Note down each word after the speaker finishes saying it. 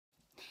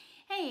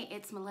Hey,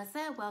 it's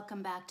Melissa.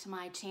 Welcome back to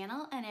my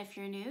channel, and if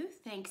you're new,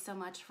 thanks so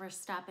much for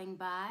stopping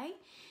by.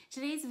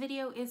 Today's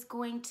video is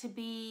going to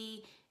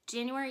be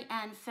January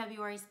and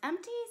February's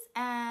empties,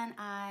 and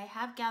I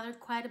have gathered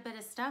quite a bit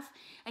of stuff.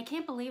 I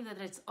can't believe that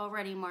it's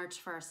already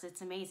March 1st.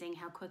 It's amazing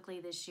how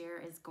quickly this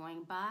year is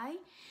going by.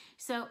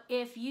 So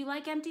if you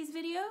like empties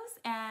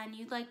videos and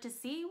you'd like to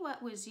see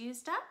what was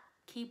used up,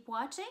 keep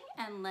watching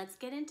and let's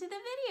get into the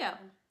video.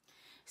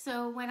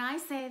 So when I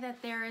say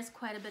that there is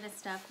quite a bit of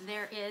stuff,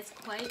 there is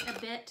quite a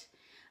bit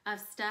of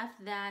stuff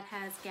that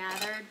has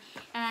gathered,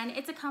 and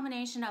it's a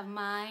combination of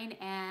mine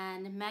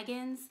and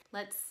Megan's.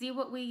 Let's see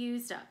what we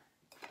used up.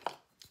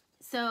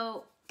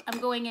 So I'm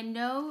going in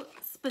no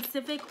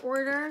specific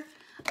order.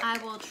 I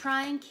will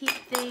try and keep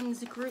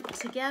things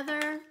grouped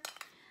together,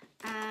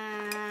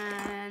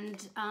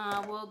 and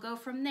we'll go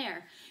from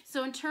there.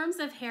 So in terms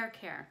of hair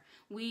care,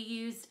 we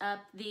used up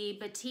the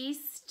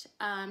Batiste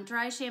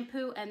Dry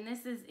Shampoo, and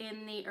this is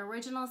in the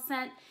original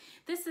scent.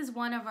 This is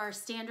one of our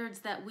standards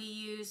that we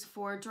use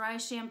for dry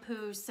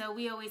shampoo, so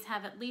we always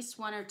have at least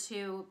one or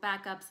two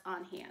backups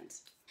on hand.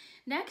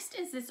 Next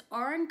is this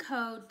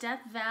R+Co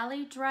Death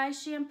Valley Dry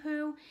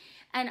Shampoo,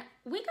 and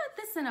we got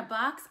this in a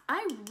box.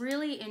 I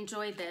really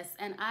enjoyed this,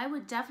 and I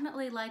would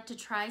definitely like to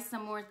try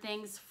some more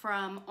things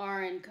from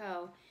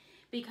R+Co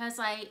because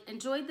I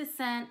enjoyed the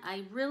scent.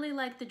 I really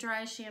like the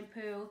dry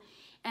shampoo.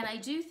 And I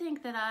do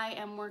think that I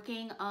am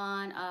working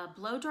on a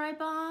blow dry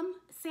balm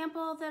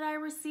sample that I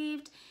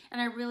received, and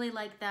I really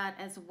like that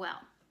as well.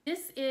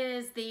 This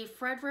is the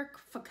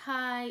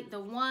Repurchase,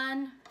 the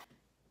one,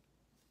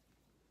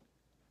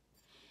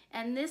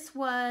 and this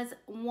was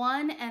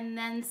one and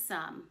then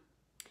some.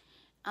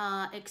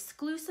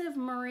 Exclusive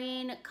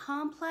Marine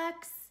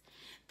Complex.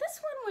 This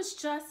one was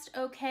just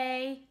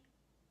okay.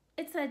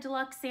 It's a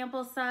deluxe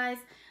sample size.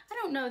 I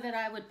don't know that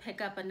I would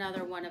pick up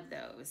another one of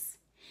those.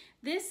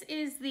 This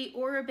is the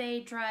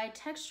Oribe Dry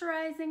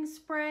Texturizing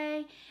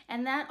Spray,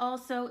 and that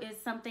also is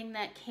something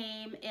that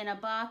came in a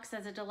box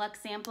as a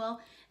deluxe sample,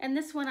 and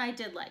this one I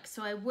did like,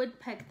 so I would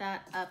pick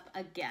that up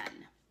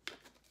again.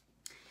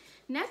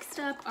 Next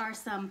up are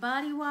some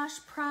body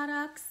wash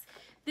products.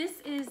 This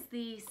is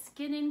the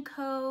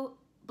Skin&Co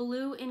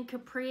Blue in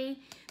Capri.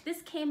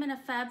 This came in a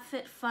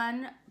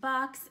FabFitFun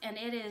box, and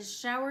it is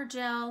shower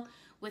gel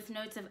with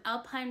notes of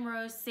alpine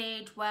rose,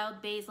 sage,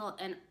 wild basil,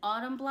 and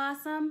autumn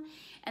blossom.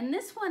 And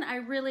this one I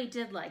really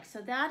did like,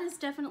 so that is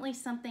definitely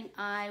something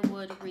I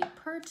would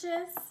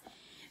repurchase.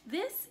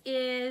 This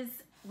is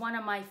one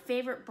of my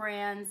favorite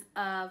brands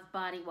of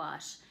body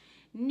wash.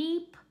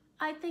 Kneipp,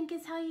 I think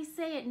is how you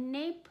say it,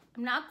 Kneipp,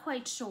 I'm not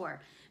quite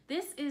sure.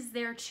 This is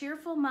their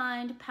Cheerful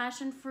Mind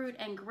Passion Fruit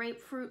and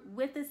Grapefruit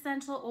with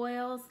essential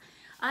oils.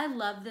 I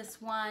love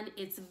this one,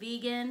 it's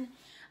vegan.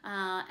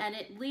 And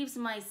it leaves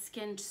my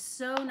skin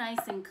so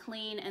nice and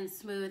clean and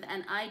smooth,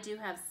 and I do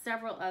have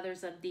several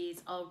others of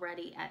these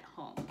already at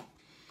home.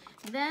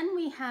 Then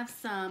we have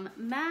some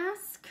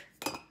mask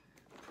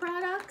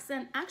products,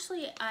 and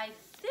actually I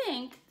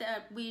think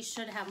that we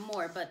should have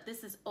more, but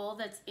this is all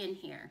that's in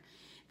here.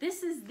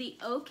 This is the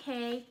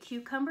OK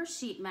Cucumber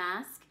Sheet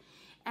Mask,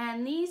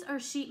 and these are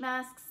sheet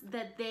masks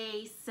that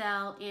they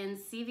sell in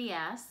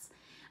CVS,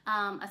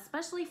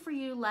 especially for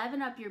you,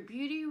 liven up your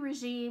beauty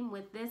regime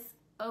with this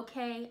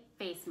OK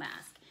face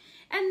mask.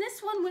 And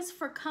this one was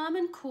for calm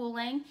and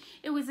cooling.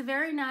 It was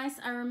very nice.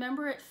 I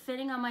remember it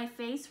fitting on my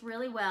face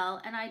really well,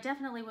 and I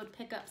definitely would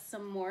pick up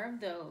some more of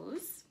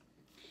those.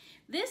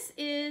 This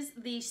is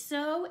the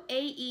So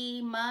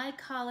AE My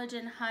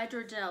Collagen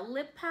Hydrogel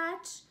Lip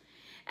Patch,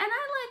 and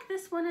I like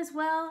this one as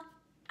well.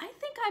 I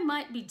think I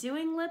might be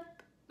doing lip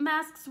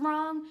masks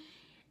wrong.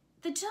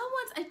 The gel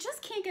ones, I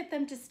just can't get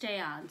them to stay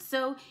on.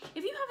 So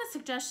if you have a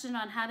suggestion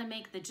on how to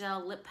make the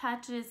gel lip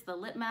patches, the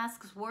lip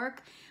masks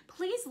work,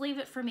 please leave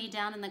it for me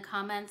down in the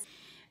comments.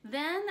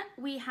 Then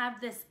we have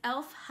this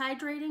e.l.f.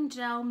 Hydrating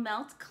Gel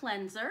Melt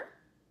Cleanser.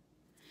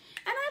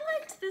 And I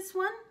liked this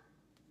one.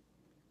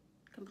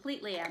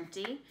 Completely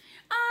empty. It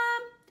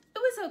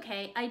was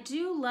okay. I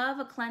do love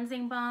a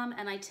cleansing balm,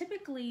 and I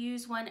typically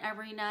use one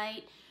every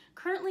night.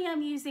 Currently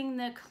I'm using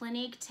the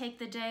Clinique Take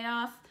the Day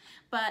Off,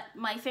 but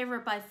my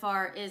favorite by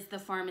far is the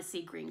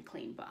Pharmacy Green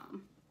Clean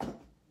Balm.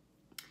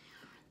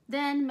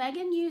 Then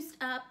Megan used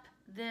up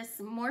this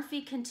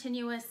Morphe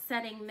Continuous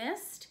Setting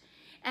Mist,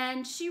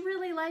 and she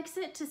really likes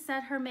it to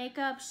set her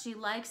makeup. She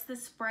likes the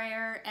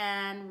sprayer,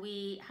 and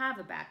we have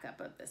a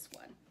backup of this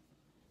one.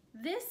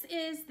 This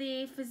is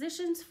the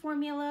Physicians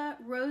Formula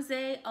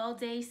Rosé All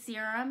Day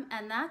Serum,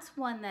 and that's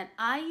one that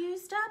I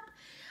used up.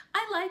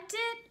 I liked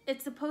it.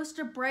 It's supposed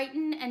to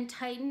brighten and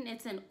tighten.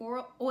 It's an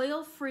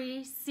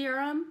oil-free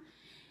serum.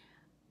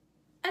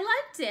 I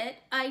liked it.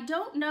 I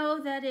don't know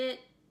that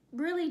it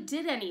really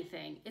did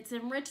anything. It's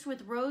enriched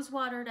with rose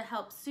water to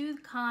help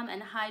soothe, calm,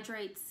 and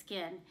hydrate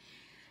skin.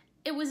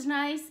 It was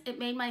nice. It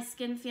made my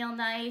skin feel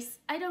nice.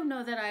 I don't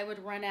know that I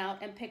would run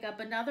out and pick up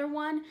another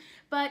one,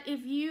 but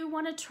if you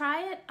want to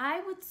try it,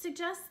 I would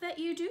suggest that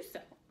you do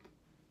so.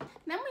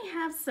 Then we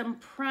have some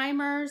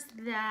primers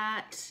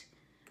that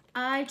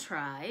I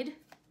tried.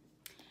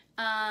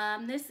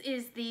 This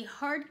is the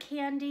Hard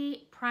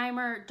Candy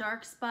Primer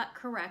Dark Spot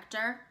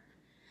Corrector.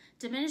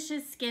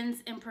 Diminishes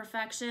skin's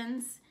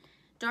imperfections.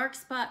 Dark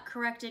spot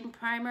correcting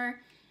primer.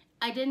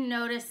 I didn't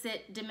notice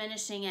it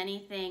diminishing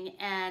anything,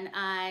 and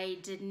I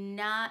did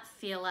not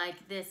feel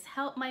like this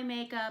helped my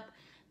makeup,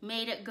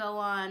 made it go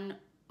on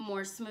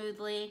more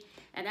smoothly.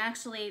 And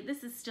actually,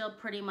 this is still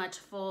pretty much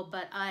full,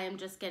 but I am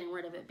just getting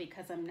rid of it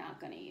because I'm not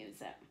going to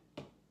use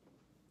it.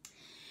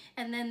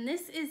 And then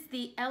this is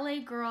the LA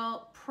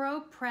Girl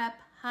Pro Prep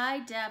High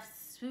Def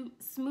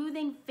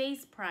Smoothing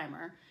Face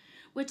Primer,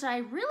 which I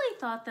really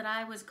thought that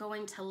I was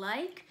going to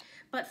like,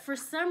 but for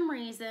some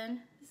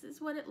reason, this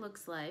is what it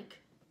looks like.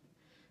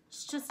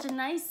 It's just a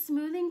nice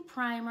smoothing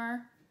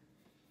primer.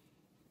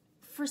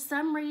 For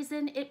some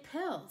reason, it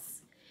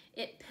pills.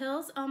 It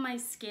pills on my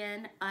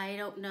skin. I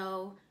don't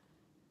know.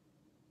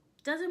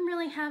 Doesn't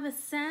really have a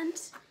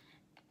scent.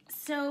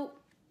 So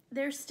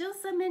there's still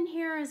some in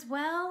here as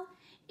well.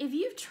 If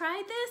you've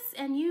tried this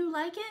and you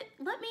like it,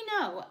 let me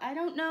know. I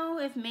don't know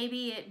if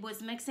maybe it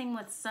was mixing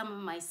with some of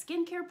my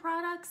skincare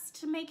products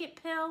to make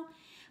it pill,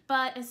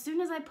 but as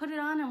soon as I put it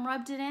on and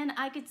rubbed it in,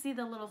 I could see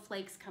the little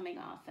flakes coming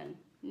off, and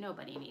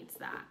nobody needs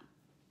that.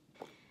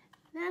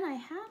 Then I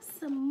have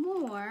some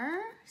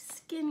more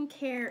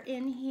skincare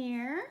in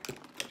here.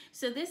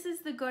 So this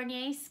is the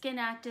Garnier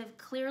SkinActive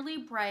Clearly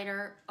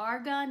Brighter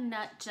Argan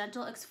Nut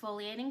Gentle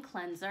Exfoliating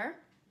Cleanser.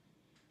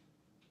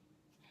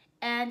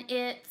 And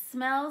it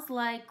smells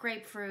like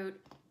grapefruit,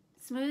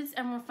 smooths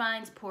and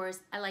refines pores.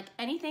 I like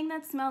anything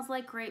that smells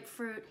like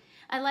grapefruit.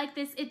 I like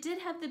this. It did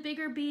have the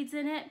bigger beads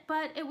in it,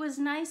 but it was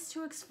nice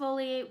to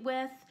exfoliate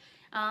with,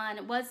 and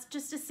it was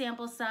just a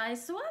sample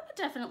size, so I would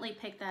definitely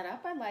pick that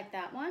up. I like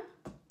that one.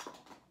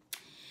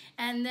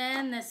 And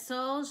then the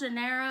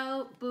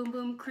Janeiro Bum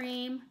Bum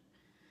Cream.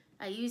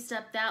 I used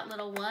up that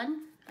little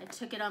one. I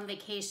took it on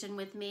vacation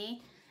with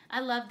me. I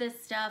love this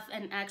stuff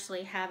and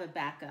actually have a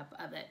backup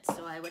of it,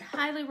 so I would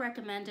highly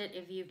recommend it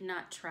if you've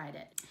not tried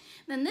it.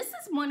 Then this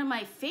is one of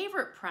my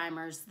favorite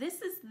primers.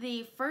 This is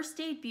the First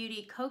Aid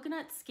Beauty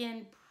Coconut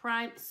Skin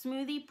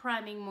Smoothie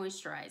Priming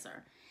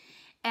Moisturizer.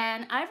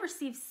 And I've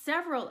received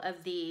several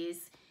of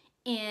these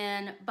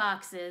in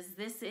boxes.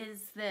 This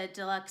is the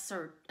deluxe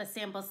or a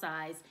sample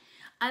size.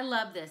 I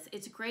love this.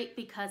 It's great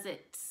because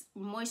it's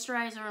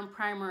moisturizer and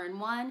primer in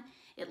one.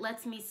 It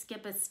lets me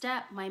skip a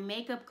step. My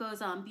makeup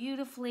goes on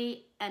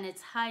beautifully and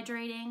it's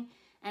hydrating,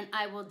 and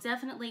I will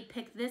definitely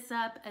pick this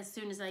up as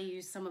soon as I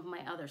use some of my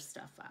other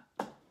stuff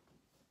up.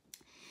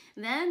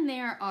 Then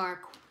there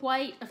are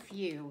quite a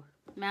few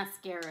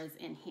mascaras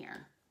in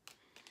here.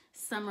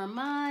 Some are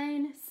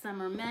mine, some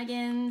are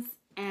Megan's,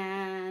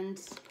 and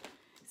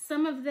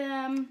some of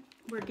them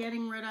we're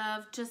getting rid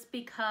of just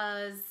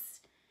because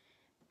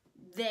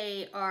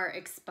they are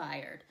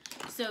expired.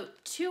 So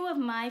two of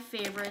my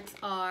favorites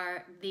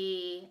are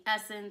the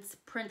Essence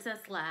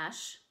Princess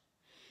Lash.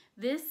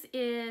 This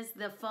is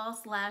the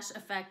False Lash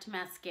Effect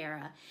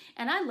Mascara,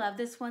 and I love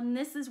this one.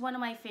 This is one of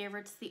my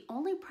favorites. The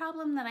only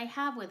problem that I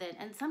have with it,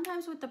 and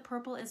sometimes with the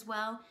purple as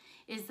well,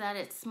 is that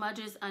it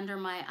smudges under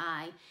my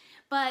eye,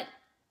 but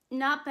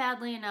not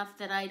badly enough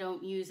that I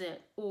don't use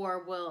it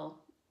or will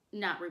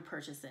not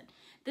repurchase it.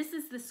 This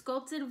is the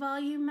Sculpted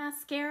Volume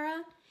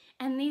Mascara,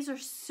 and these are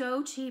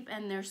so cheap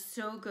and they're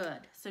so good.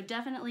 So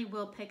definitely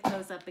will pick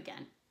those up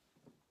again.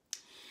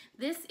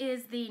 This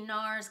is the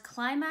NARS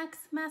Climax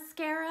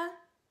Mascara.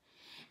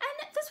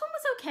 And this one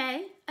was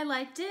okay. I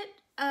liked it.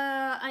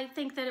 I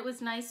think that it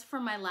was nice for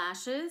my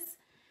lashes.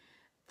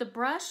 The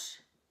brush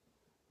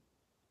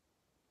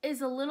is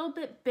a little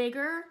bit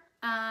bigger.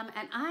 And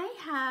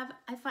I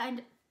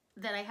find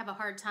that I have a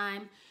hard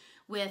time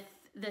with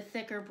the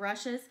thicker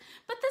brushes,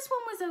 but this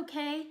one was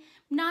okay.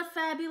 Not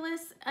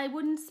fabulous. I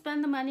wouldn't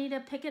spend the money to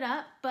pick it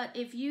up, but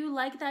if you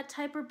like that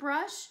type of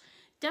brush,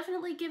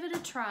 definitely give it a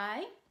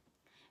try.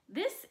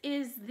 This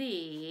is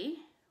the,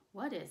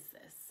 what is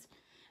this?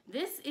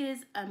 This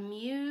is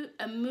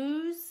Amuse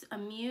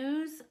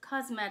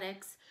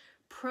Cosmetics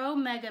Pro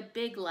Mega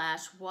Big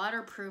Lash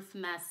Waterproof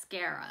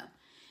Mascara.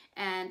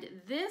 And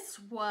this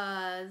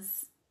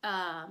was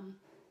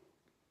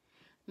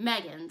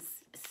Megan's.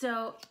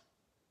 So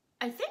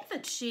I think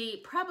that she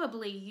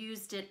probably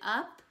used it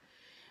up.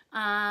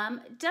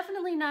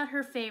 Definitely not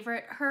her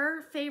favorite.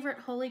 Her favorite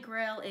holy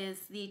grail is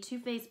the Too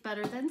Faced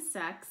Better Than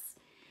Sex.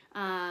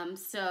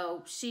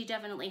 So she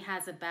definitely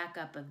has a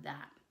backup of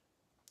that.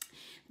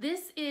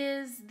 This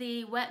is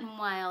the Wet n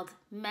Wild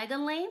Mega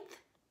Length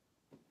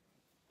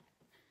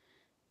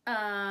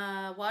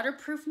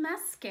Waterproof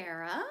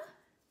Mascara.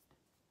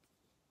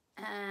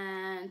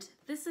 And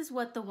this is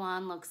what the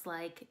wand looks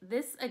like.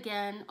 This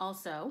again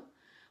also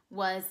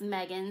was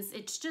Megan's.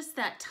 It's just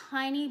that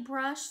tiny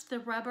brush, the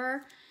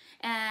rubber,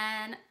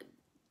 and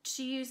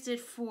she used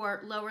it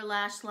for lower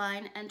lash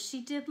line, and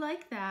she did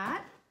like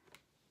that.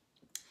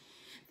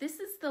 This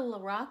is the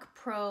Lorac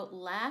Pro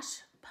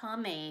Lash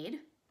Pomade,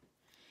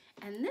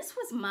 and this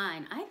was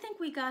mine. I think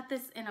we got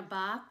this in a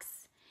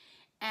box,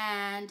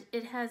 and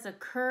it has a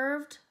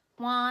curved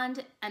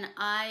wand, and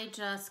I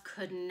just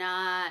could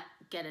not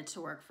get it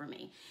to work for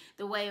me.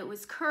 The way it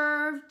was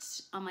curved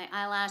on my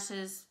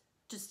eyelashes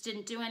just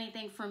didn't do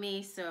anything for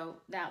me, so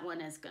that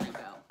one is gonna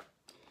go.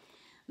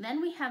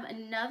 Then we have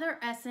another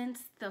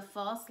Essence, the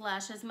False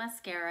Lashes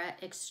Mascara,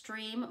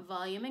 Extreme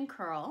Volume and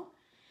Curl.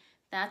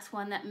 That's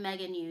one that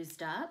Megan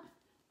used up.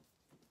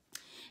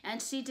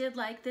 And she did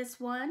like this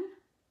one.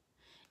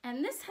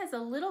 And this has a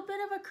little bit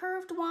of a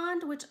curved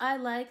wand, which I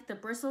like. The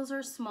bristles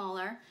are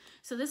smaller.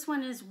 So this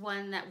one is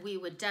one that we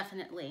would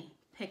definitely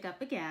pick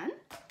up again.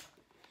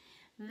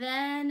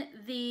 Then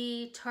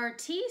the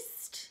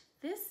Tarteist.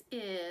 This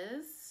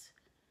is,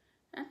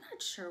 I'm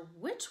not sure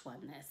which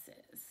one this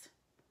is.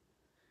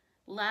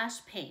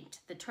 Lash Paint.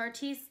 The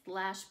Tarteist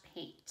Lash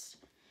Paint.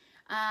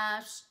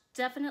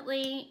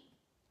 Definitely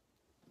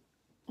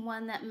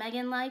one that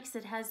Megan likes.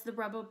 It has the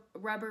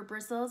rubber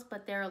bristles,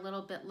 but they're a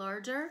little bit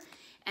larger.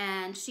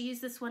 And she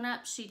used this one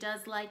up. She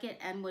does like it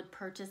and would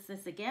purchase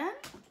this again.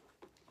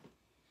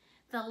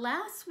 The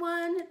last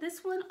one,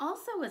 this one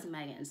also was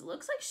Megan's. It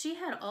looks like she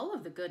had all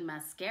of the good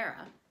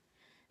mascara.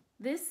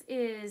 This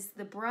is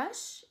the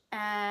brush,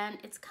 and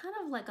it's kind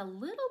of like a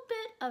little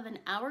bit of an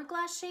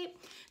hourglass shape.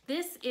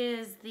 This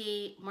is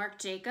the Marc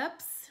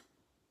Jacobs.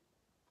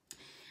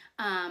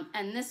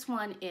 And this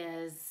one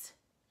is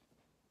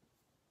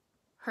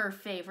her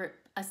favorite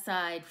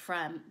aside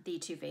from the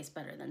Too Faced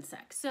Better Than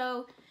Sex.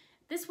 So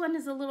this one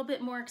is a little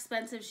bit more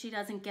expensive. She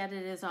doesn't get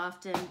it as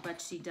often,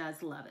 but she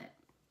does love it.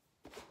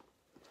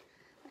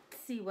 Let's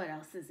see what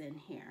else is in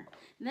here.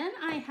 Then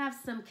I have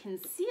some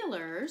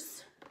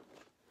concealers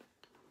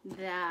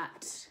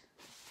that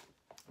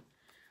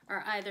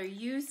are either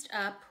used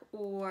up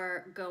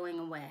or going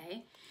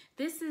away.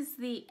 This is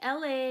the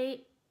LA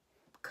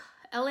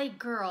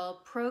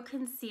Girl Pro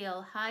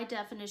Conceal High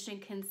Definition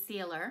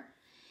Concealer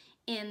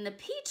in the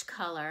peach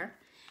color.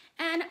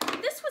 And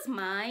this was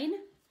mine.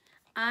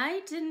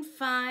 I didn't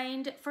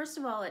find, first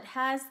of all, it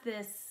has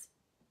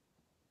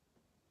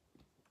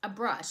a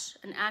brush,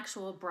 an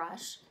actual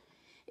brush.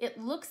 It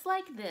looks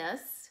like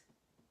this.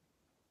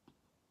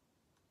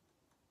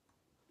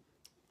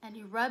 And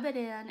you rub it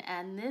in,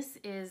 and this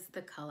is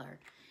the color.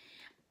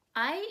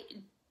 I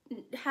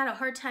had a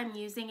hard time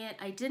using it.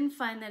 I didn't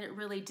find that it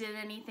really did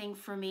anything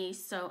for me,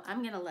 so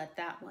I'm gonna let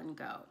that one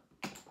go.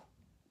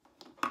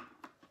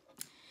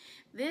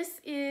 This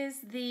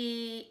is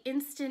the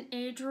Instant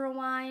Age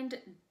Rewind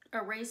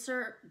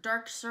Eraser,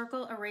 Dark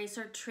Circle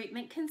Eraser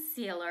Treatment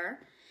Concealer,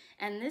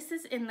 and this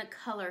is in the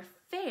color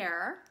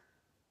Fair.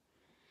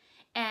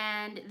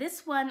 And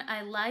this one,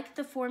 I like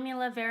the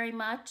formula very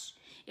much.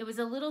 It was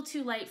a little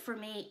too light for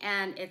me,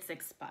 and it's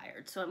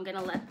expired, so I'm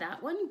gonna let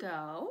that one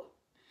go.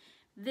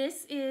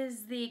 This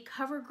is the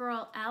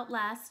CoverGirl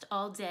Outlast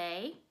All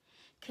Day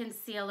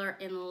Concealer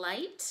in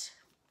Light.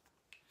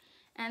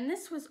 And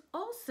this was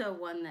also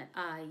one that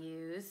I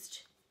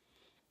used.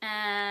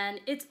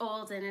 And it's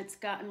old and it's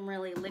gotten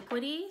really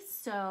liquidy,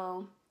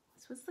 so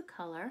this was the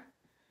color.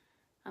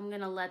 I'm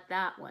gonna let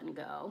that one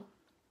go.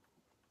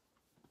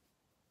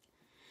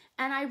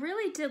 And I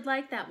really did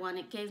like that one.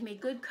 It gave me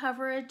good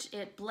coverage,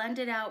 it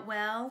blended out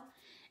well,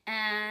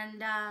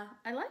 and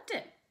I liked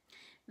it.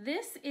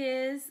 This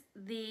is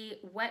the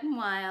Wet n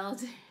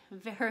Wild,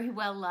 very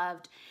well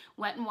loved,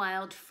 Wet n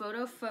Wild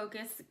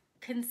Photofocus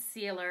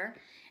Concealer.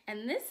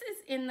 And this is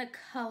in the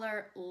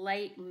color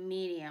light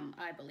medium,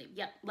 I believe.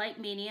 Yep, light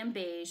medium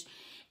beige.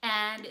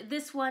 And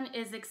this one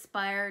is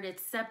expired,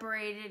 it's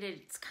separated,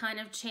 it's kind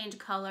of changed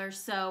color,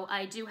 so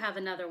I do have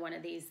another one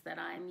of these that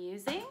I'm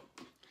using.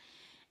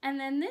 And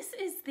then this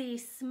is the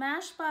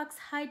Smashbox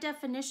High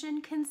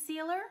Definition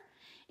Concealer.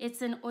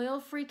 It's an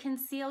oil-free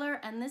concealer,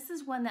 and this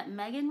is one that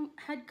Megan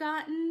had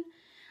gotten.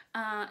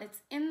 It's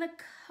in the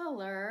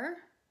color,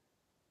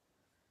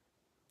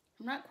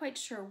 I'm not quite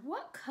sure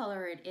what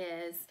color it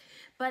is,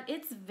 but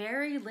it's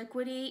very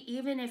liquidy.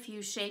 Even if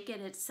you shake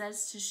it, it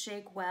says to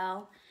shake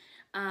well.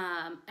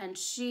 And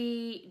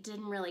she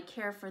didn't really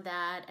care for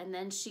that, and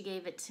then she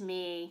gave it to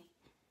me.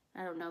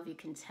 I don't know if you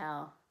can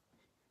tell.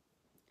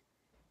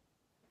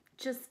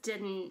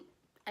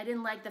 I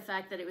didn't like the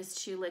fact that it was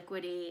too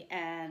liquidy,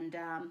 and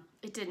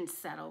it didn't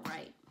settle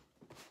right.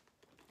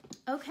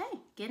 Okay,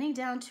 getting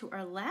down to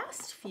our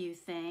last few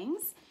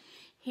things.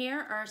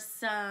 Here are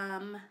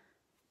some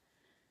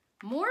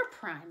more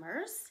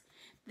primers.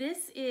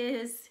 This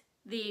is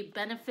the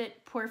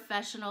Benefit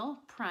Porefessional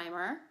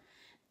Primer.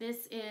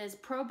 This is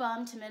Pro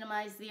Balm to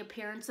minimize the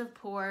appearance of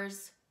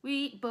pores.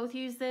 We both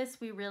use this.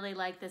 We really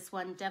like this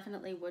one.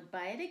 Definitely would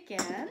buy it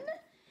again.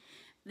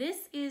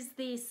 This is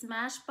the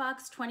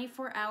Smashbox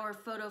 24-Hour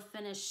Photo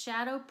Finish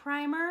Shadow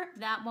Primer.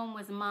 That one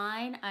was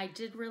mine. I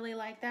did really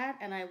like that,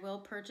 and I will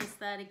purchase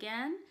that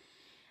again.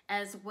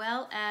 As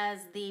well as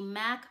the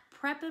MAC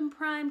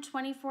Prep+Prime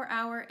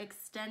 24-Hour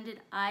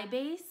Extended Eye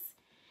Base.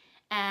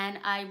 And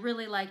I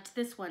really liked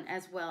this one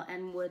as well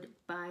and would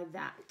buy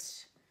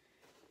that.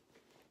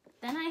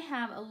 Then I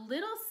have a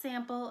little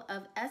sample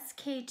of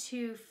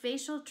SK2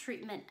 Facial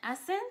Treatment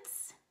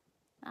Essence.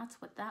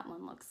 That's what that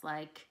one looks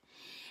like.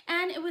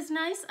 And it was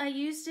nice. I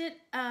used it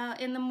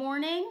in the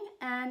morning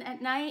and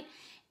at night,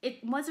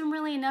 It wasn't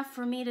really enough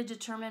for me to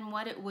determine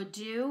what it would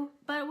do,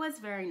 but it was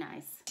very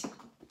nice.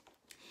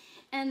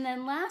 And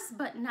then last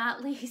but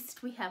not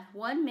least, we have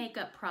one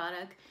makeup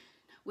product,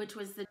 which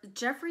was the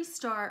Jeffree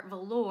Star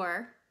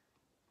Velour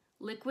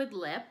Liquid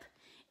Lip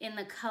in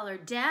the color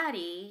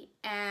Daddy,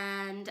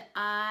 and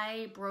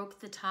I broke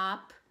the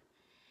top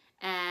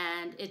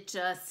and it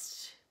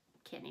just,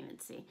 can't even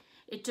see,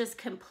 it just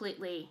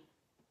completely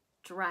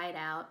dried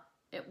out.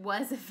 It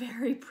was a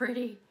very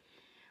pretty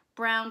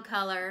brown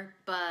color,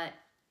 but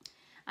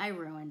I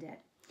ruined it.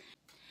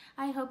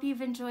 I hope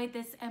you've enjoyed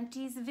this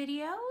Empties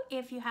video.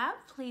 If you have,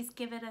 please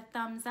give it a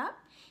thumbs up,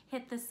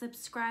 hit the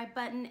subscribe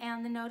button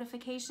and the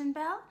notification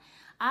bell.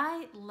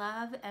 I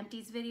love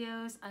Empties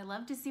videos. I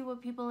love to see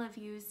what people have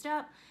used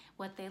up,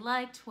 what they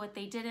liked, what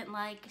they didn't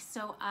like,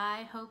 so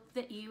I hope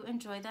that you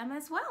enjoy them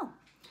as well.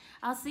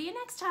 I'll see you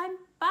next time.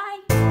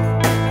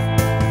 Bye.